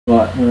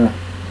Right.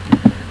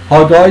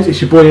 Hi guys,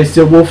 it's your boy here,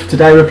 Still Wolf.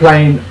 Today we're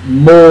playing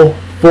more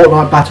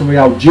Fortnite Battle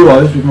Royale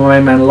duos with my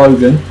main man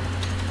Logan.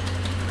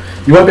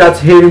 You won't be able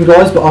to hear him,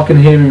 guys, but I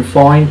can hear him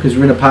fine because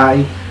we're in a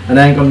party, and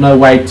I ain't got no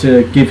way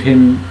to give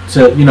him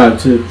to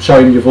to show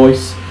him your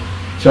voice,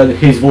 show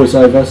his voice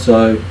over.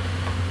 So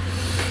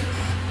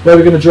where are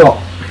we going to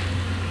drop?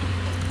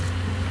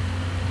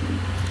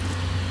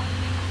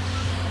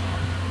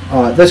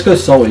 Alright, let's go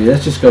salty.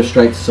 Let's just go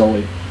straight to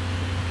salty.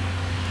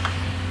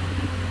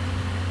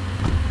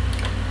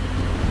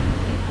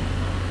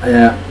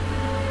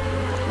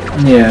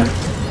 Yeah.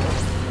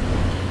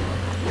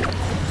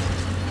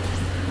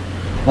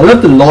 I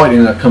love the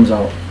lighting that comes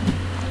out.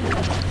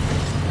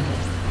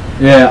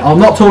 Yeah, I'm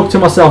not talking to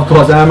myself,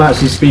 guys. I am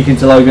actually speaking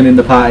to Logan in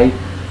the party.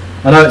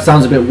 I know it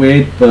sounds a bit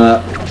weird,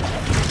 but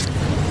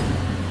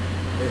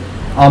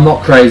I'm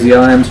not crazy.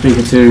 I am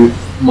speaking to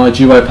my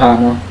duo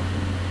partner.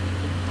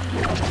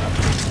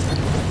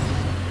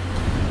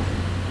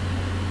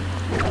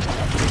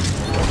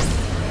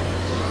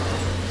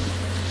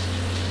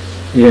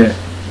 Yeah.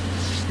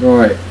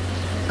 Right.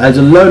 There's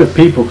a load of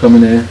people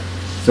coming here.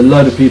 There's a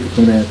load of people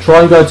coming here.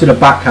 Try and go to the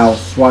back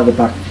house, right at the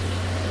back.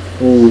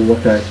 Oh,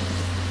 okay.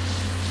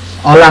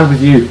 I'll land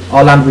with you.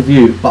 I'll land with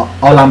you, but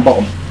I'll land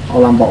bottom. I'll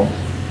land bottom.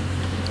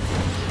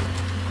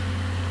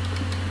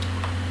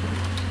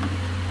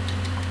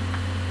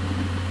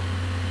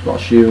 Got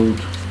a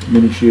shield,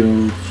 mini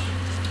shields.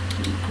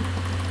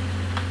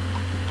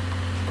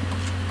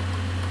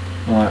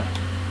 Alright.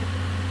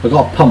 I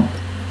got a pump.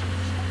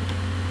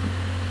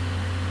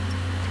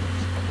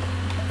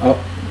 Oh,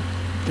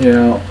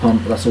 yeah, I'll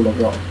pump, that's all I've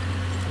got.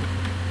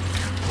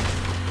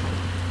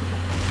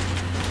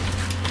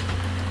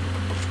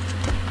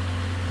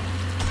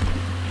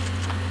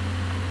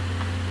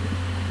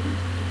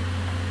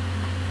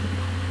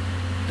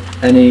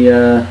 Any,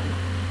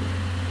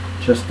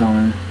 just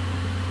down there.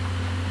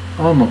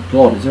 Oh my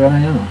god, is there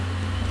any ammo?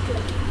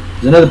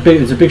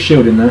 There's a big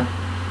shield in there.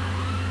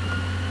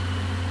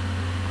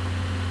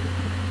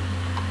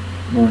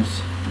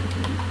 Nice.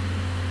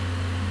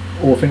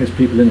 Oh, I think there's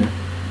people in here.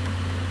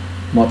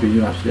 Might be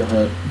you actually, I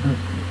heard.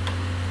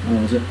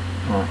 Oh, is it?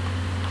 Alright.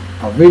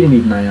 I really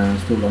need an AR,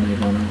 that's all I need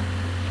right now.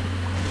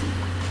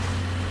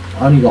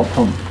 I only got a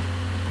pump.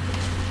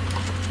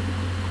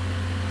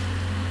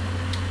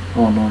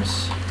 Oh,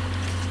 nice.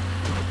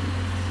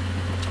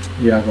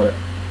 Yeah, I got it.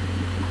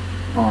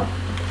 Alright.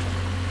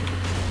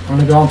 I'm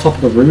gonna go on top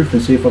of the roof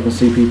and see if I can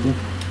see people.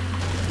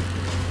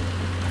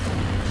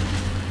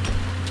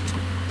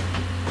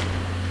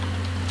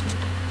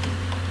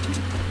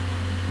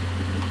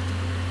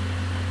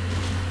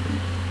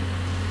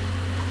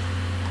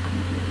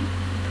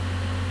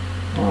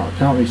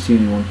 I can't really see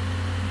anyone.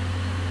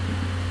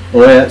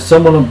 Oh yeah,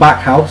 someone on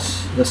back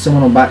house. There's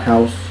someone on back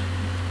house.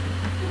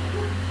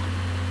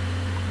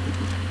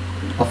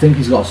 I think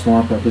he's got a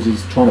sniper because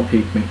he's trying to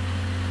peek me.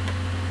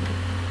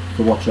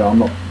 So watch out,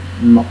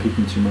 I'm not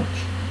peeking too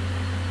much.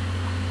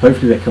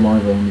 Hopefully they come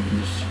over and we can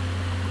just...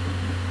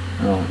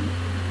 Alright.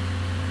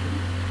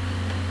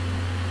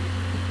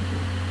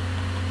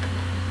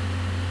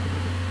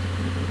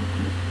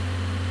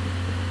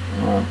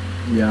 Alright,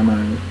 yeah I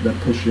know,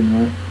 they're pushing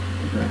right.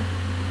 Okay.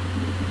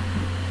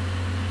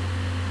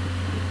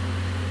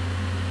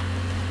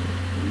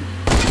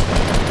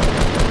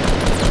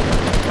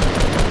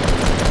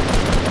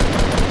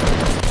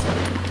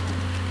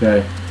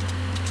 Okay.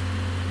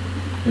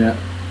 Yeah.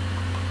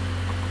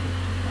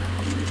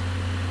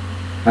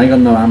 I ain't got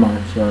no ammo,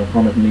 so I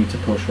kind of need to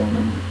push right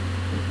now.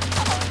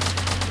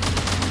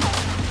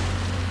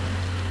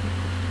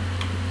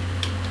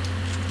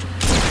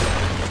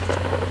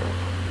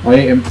 I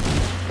hit him.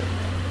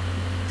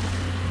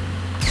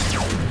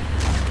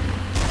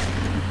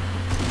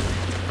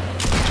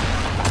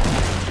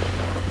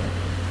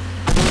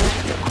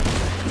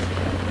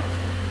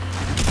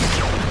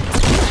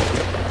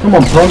 Come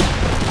on, punk.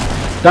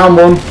 Down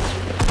one.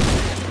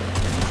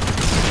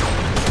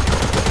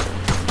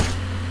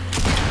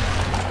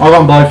 I got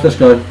them both, let's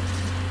go.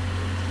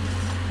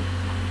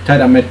 Take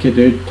that medkit,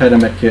 dude. Take that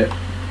medkit.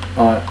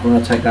 Alright, I'm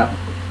gonna take that.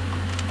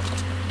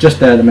 Just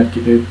there, the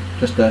medkit, dude.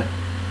 Just there.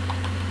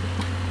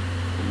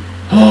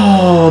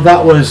 Oh,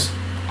 that was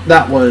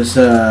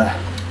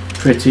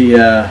pretty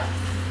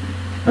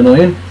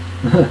annoying.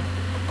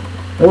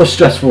 That was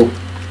stressful.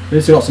 At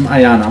least I got some AR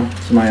now.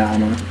 Some AR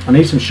ammo. I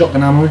need some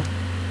shotgun ammo.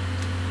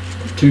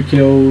 2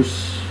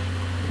 kills.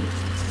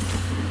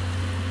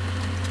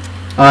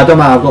 Don't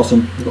matter, I've got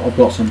some. I've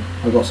got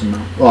some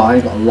now. Well, I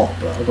ain't got a lot,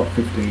 but I've got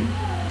 15.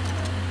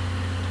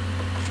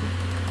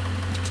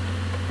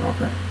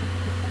 Okay.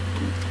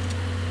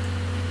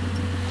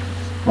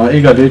 Alright, here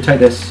you go, dude. Take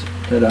this.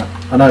 Take that.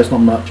 I know it's not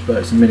much, but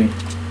it's a mini.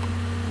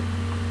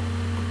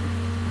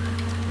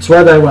 I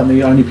swear they weren't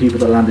the only people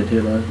that landed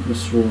here, though. I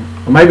swore.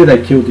 Or maybe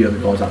they killed the other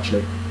guys,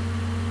 actually.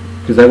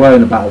 Because they were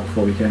in a battle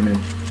before we came in.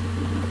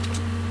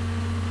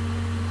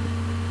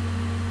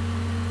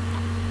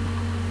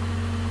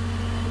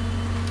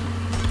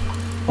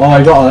 Oh,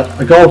 I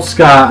got a gold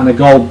scar and a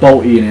gold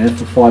bolty in here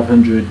for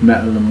 500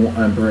 metal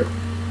and brick.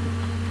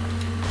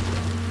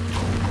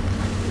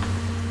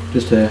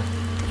 Just here.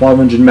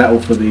 500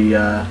 metal for the...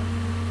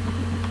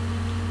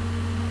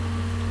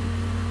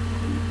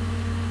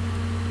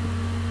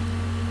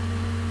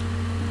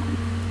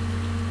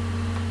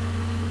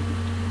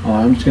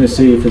 Alright, I'm just going to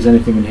see if there's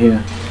anything in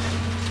here.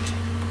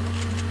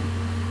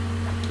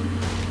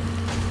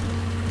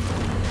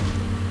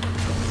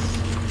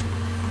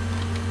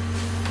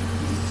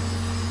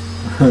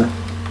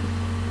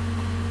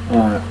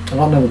 Alright, I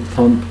got another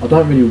pump. I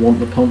don't really want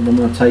the pump, I'm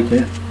going to take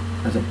it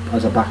as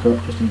a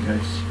backup, just in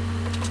case.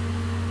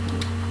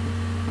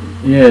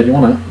 Yeah, do you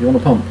want it? You want a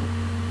pump?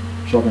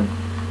 Shotgun.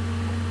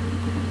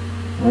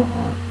 Oh,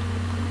 alright.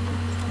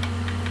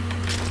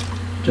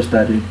 Just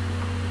there, dude.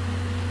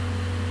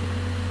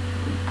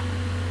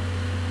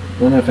 I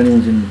don't know if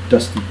anyone's in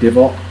Dusty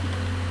Divot.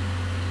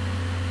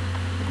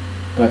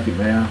 Don't think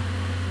they are.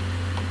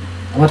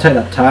 I'm going to take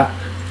that tack,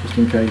 just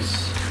in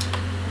case.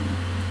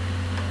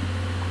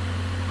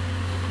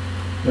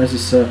 Where's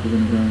this circle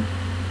going to go?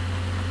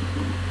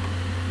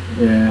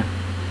 Yeah.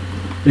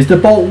 Is the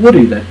bolt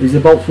woody then? Is the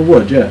bolt for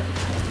wood? Yeah.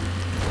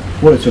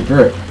 What, it's a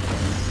brick.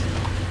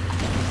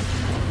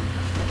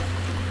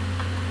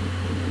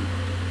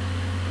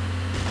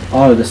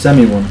 Oh, the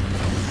semi one.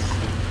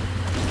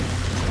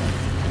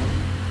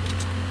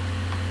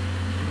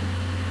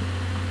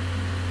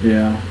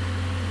 Yeah.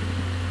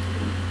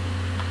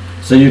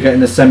 So you're getting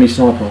the semi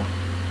sniper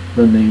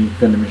than the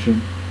vending machine.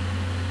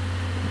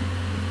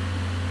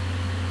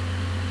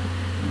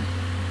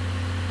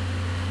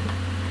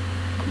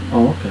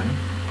 Oh, okay.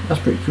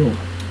 That's pretty cool.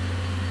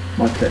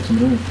 Might collect some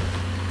of them.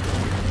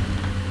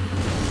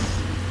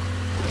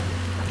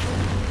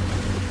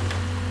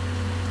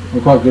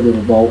 I'm quite good with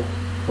a bolt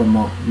when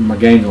my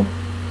game's on.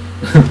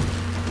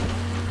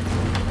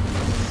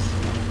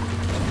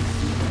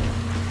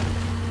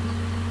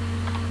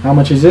 How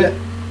much is it?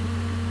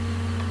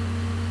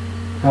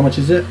 How much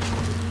is it?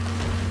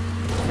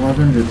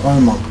 500. Oh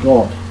my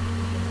god.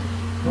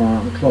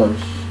 Alright, I'm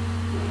close.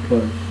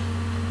 Close.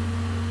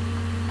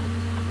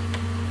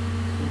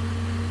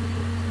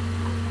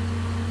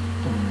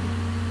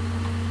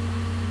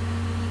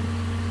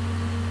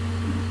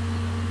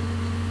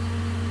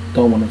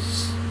 Don't want to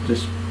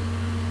just...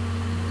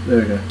 There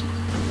we go.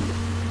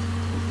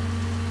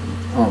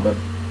 Oh, but...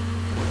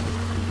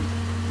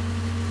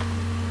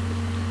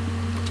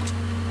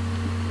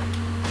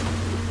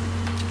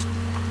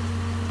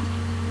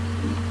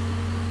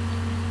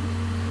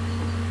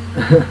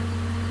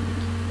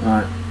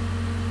 Alright.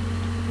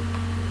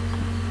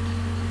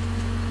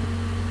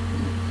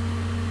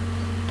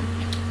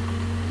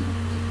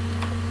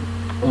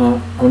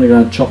 I'm only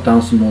going to chop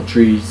down some more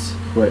trees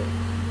quick.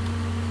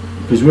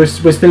 Because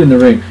we're still in the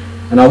ring,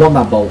 and I want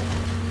that bolt.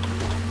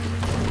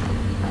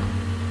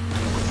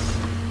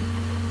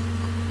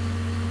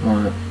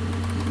 Alright.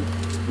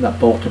 That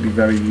bolt could be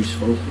very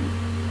useful.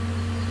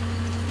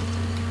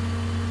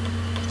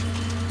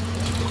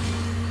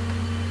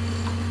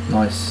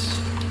 Nice.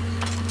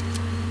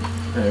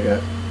 There we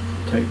go.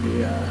 Take the,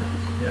 yeah.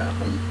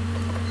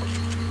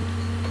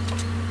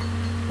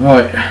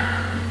 Alright.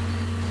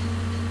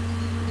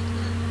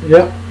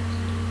 Yep.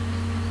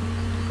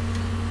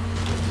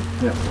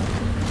 Yep.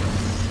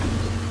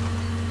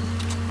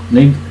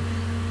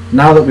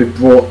 Now that we've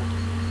brought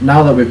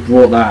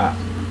that,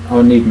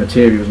 I'll need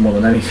materials more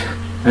than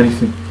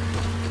anything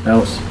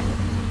else.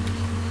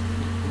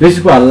 This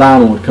is where a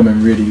llama would come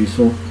in really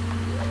useful.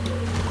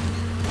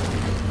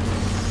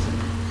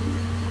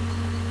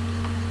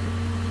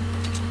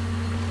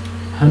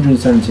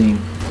 $117.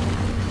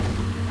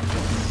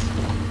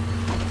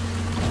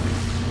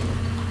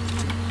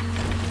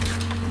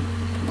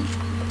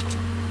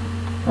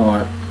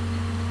 Alright.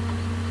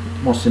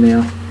 What's in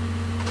here?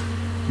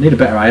 Need a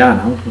better AR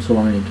now, that's all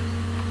I need.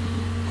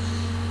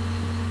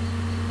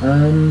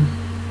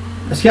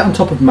 Let's get on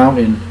top of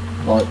mountain,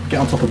 like get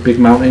on top of big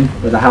mountain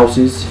where the house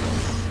is.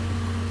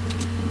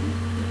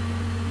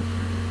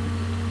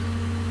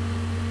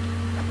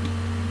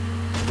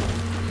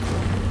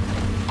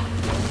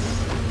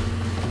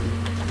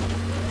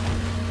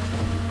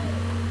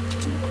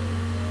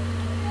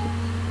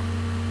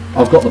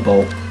 I've got the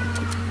bolt.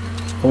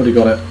 Already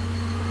got it.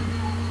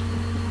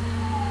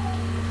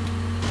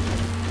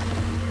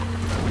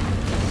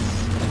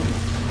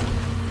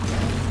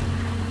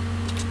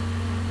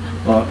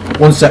 Right,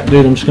 one sec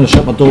dude, I'm just going to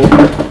shut my door.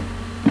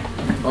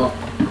 Oh.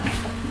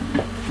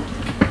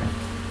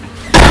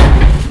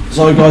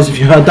 Sorry guys if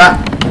you heard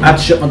that, I had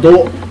to shut my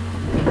door.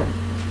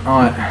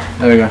 Alright,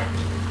 there we go.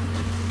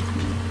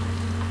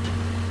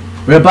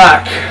 We're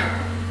back.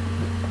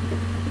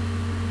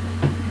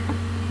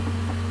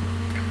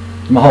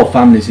 My whole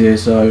family's here,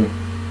 so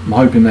I'm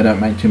hoping they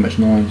don't make too much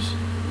noise.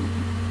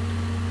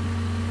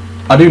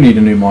 I do need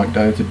a new mic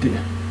though.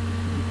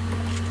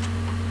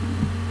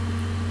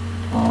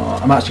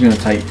 I'm actually going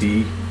to take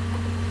the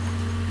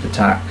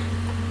tack,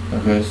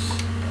 because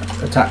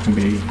the tack can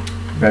be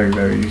very,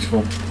 very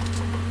useful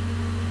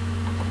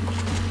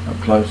up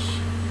close.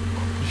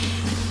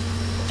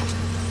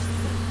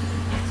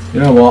 You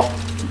know what?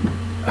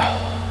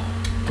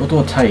 What do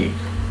I take?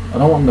 I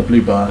don't want the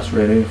blue burst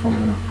really. If I'm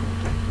gonna.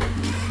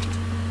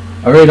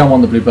 I really don't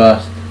want the blue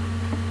burst.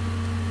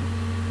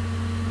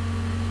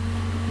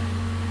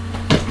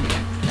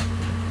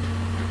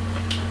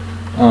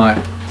 Alright.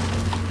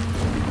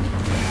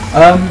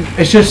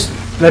 It's just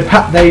they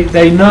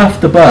nerfed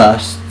the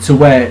burst to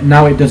where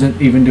now it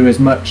doesn't even do as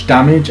much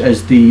damage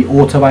as the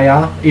auto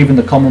AR, even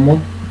the common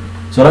one.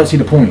 So I don't see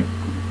the point.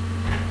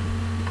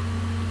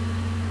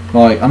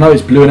 Like, I know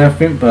it's blue and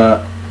everything,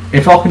 but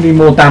if I can do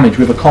more damage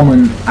with a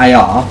common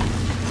AR,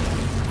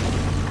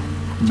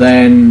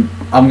 then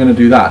I'm gonna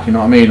do that. You know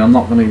what I mean? I'm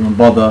not gonna even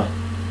bother.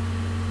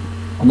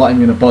 I'm not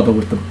even gonna bother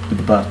with the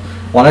burst.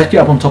 Well, let's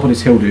get up on top of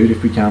this hill, dude,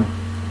 if we can.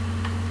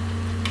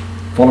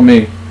 Follow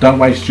me. Don't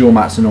waste your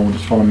mats and all.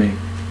 Just follow me.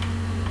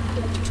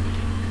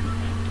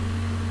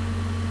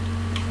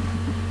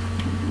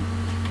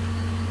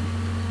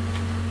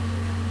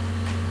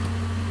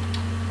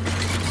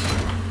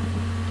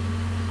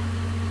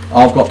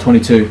 Oh, I've got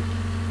 22.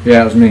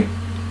 Yeah, it was me.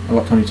 I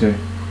got 22.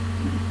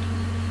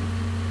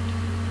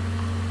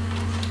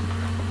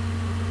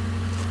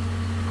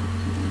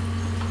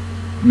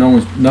 No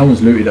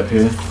one's looted up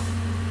here.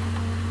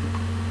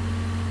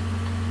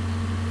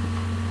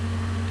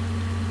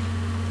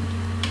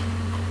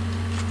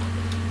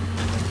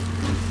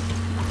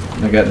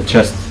 I get the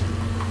chest.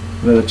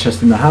 The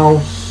chest in the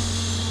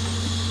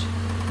house.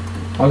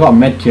 I got a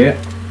med kit.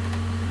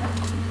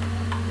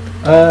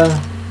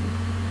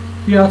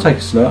 Yeah, I'll take a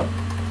slurp.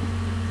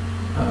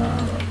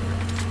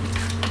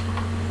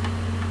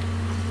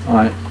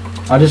 Alright,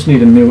 I just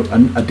need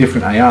a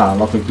different AR,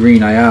 like a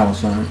green AR or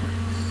something.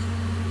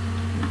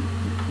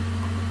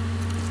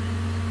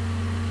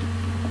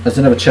 There's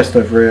another chest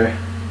over here.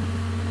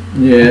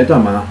 Yeah, it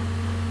don't matter.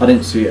 I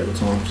didn't see it at the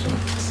time, so.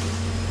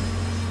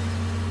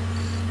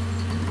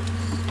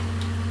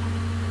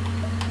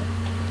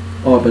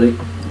 Alright, buddy.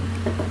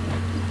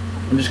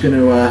 I'm just going to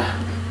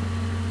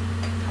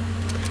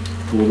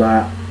pull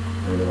that.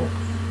 There we go.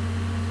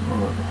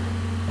 Alright.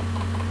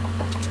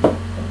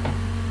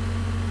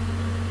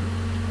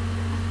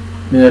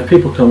 Yeah, if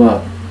people come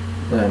up,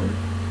 then.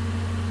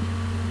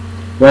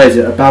 Where is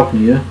it? A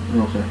balcony, yeah?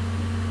 Okay.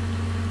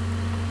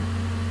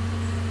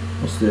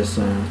 What's this?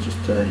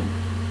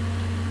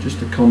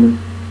 Just a common.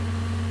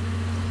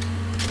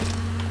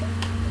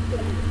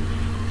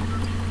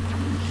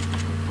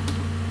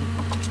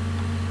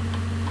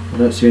 I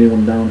don't see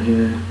anyone down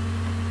here.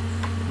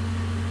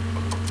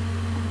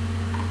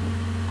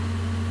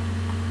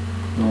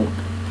 Oh.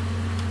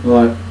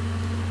 Right.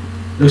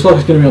 Looks like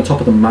it's going to be on top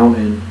of the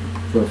mountain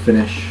for a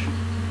finish.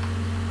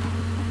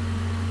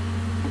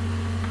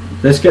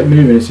 Let's get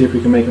moving and see if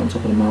we can make it on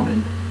top of the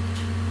mountain.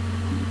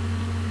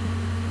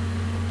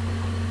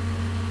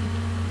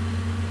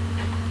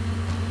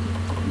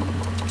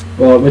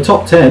 Well, we're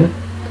top 10.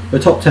 We're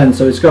top 10,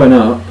 so it's going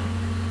up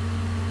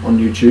on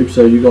YouTube,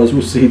 so you guys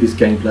will see this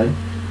gameplay.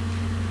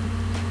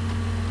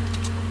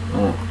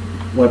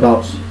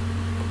 Whereabouts?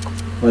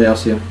 Oh yeah, I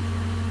see him.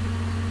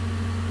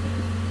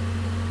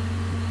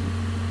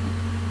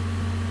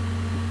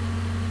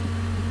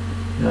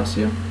 Yeah, I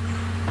see him.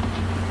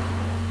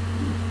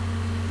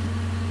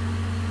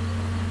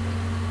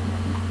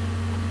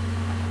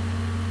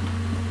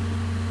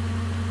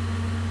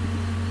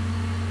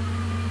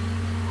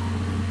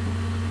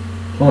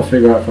 Trying to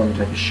figure out if I can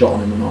take a shot on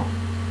him or not.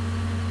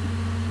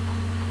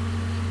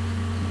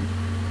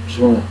 Just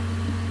wanna.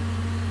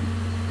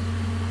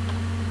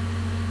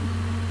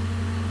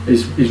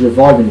 He's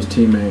reviving his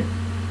teammate.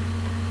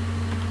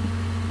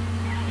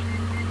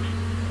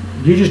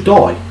 Did you just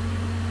die?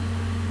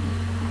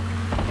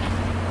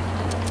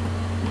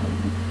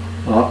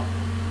 Ah,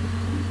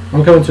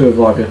 I'm coming to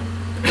revive you.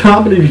 I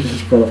can't believe you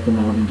just fell off the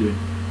mountain, dude.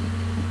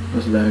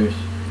 That's hilarious.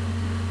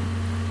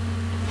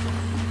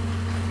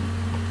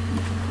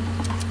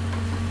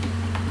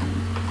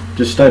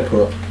 Just stay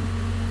put.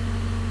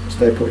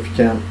 Stay put if you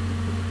can.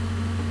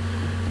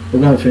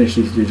 We're going to finish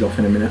these dudes off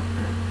in a minute.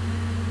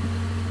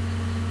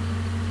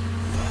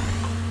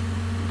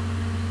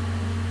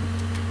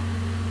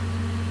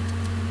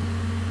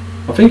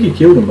 I think he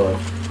killed them both.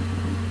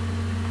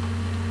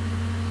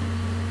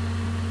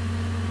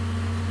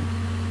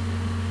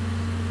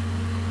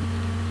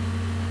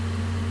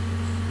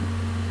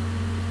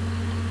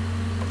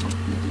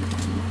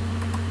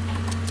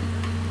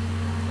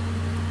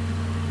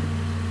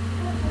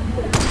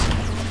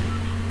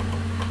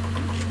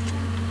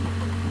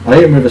 I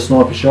hit him with a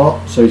sniper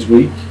shot, so he's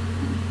weak.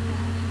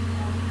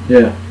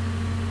 Yeah.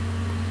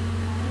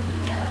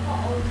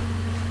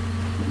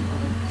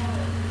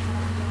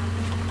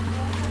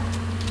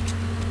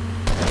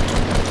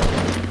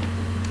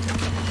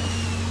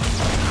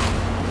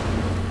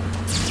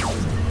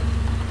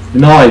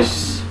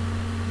 Nice.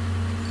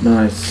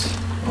 Nice.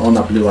 On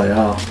that blue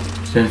AR.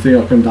 It's the only thing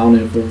I come down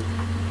here for.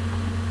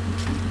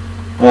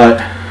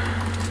 Alright.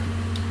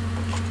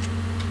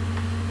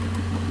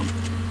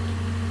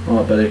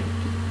 Alright, buddy.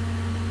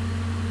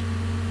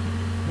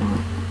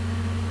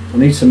 I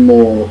need some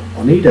more.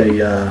 I need a.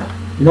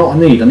 You know what I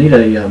need? I need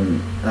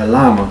a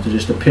llama to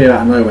just appear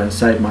out of nowhere and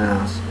save my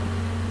ass.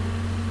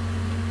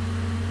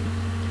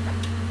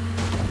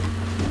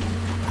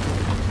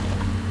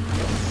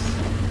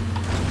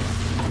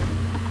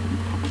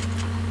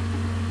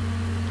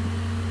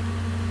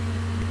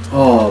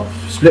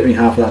 split me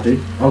half of that,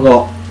 dude. I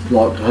got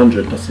like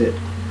 100. That's it.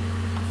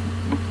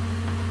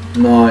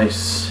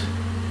 Nice.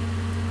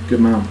 Good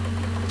man.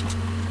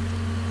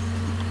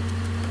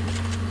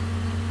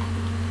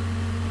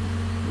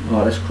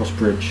 Alright, let's cross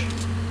bridge.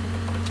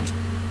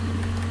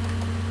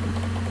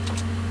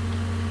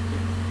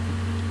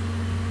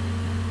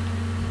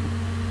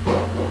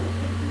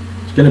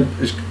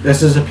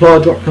 There's a supply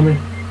drop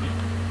coming.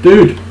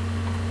 Dude!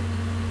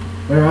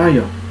 Where are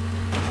you?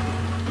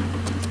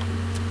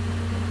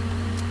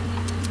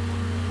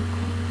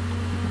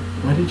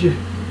 Why did you?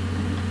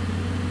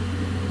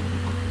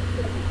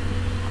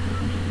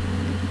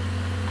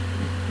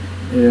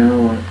 Yeah,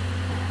 alright.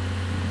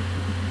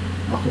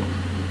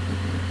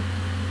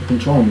 I can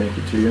try and make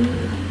it to you.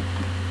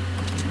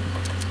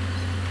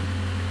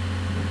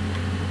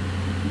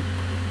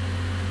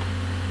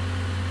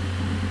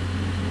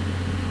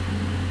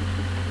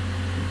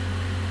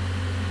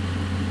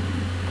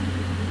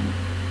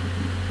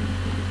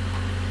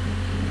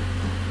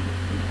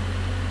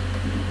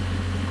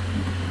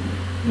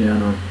 Yeah, I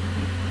know.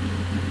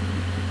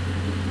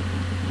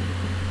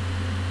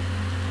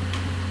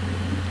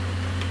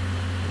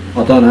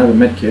 I don't have a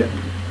med kit.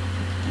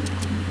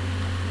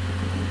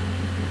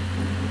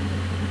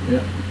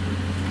 Yeah.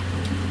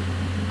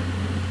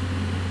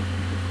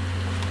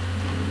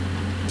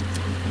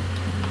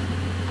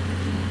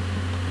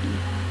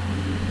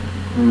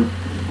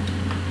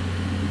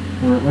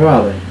 Alright, where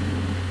are they?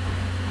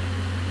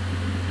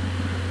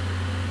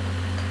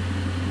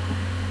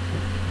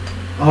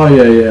 Oh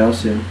yeah, I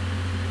see them.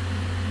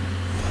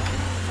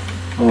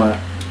 Alright,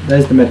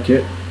 there's the med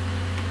kit.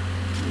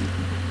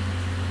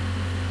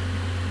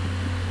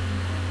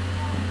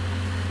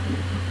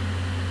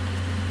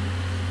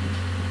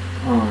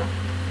 Alright.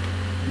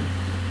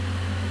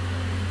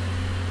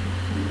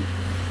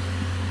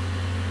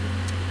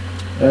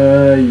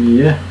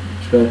 Yeah,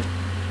 let's go.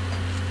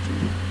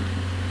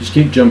 Just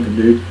keep jumping,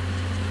 dude.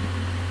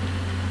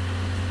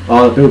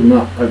 Oh, they're building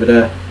up over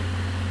there.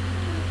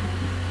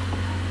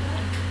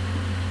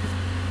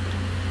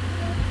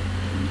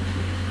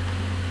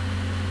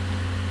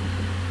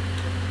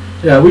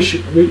 Yeah, where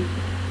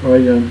are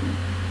you going?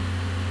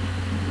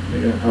 There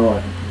you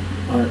go.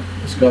 Alright,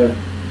 let's go.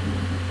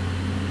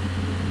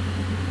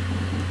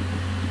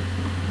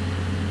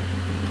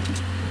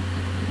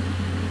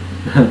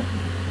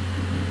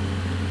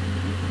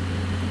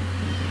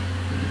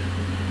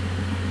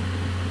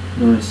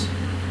 Nice.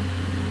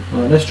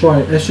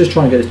 Alright, let's just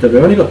try and get this W.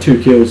 I've only got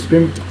 2 kills.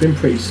 It's been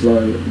pretty slow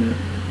at the minute.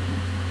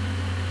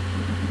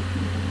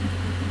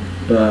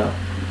 But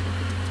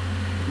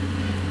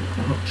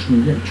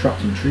I'm getting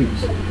trapped in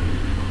trees.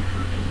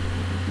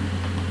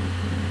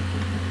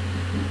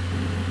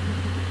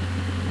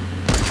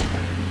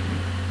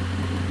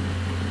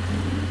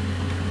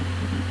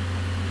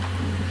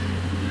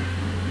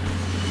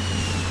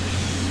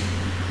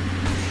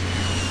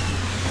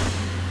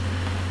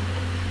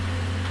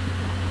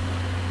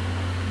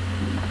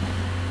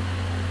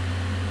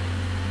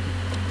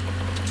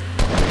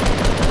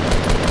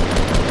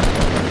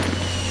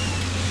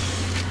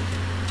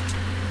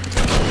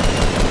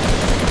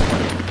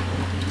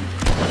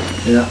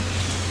 Yeah.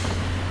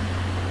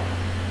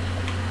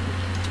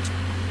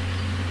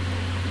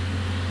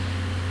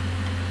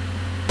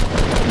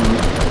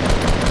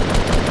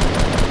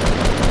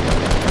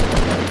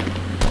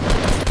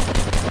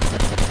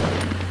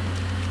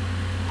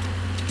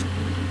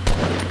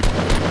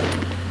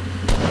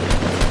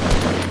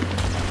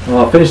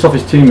 Oh, I finished off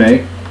his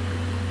teammate.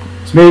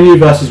 It's me and you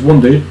versus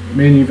one, dude.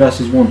 Me and you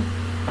versus one.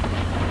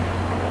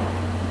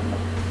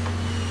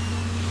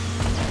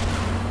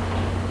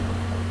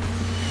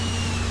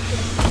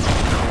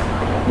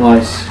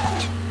 Nice.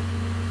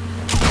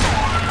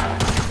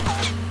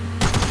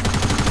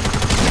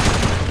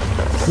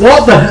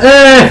 What the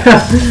heck?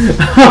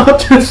 I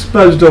just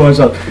sponged on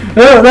myself.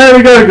 There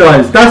we go,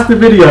 guys. That's the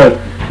video.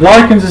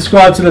 Like and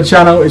subscribe to the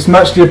channel. It's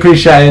muchly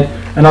appreciated.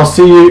 And I'll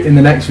see you in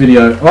the next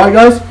video. Alright,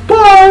 guys.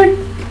 Bye.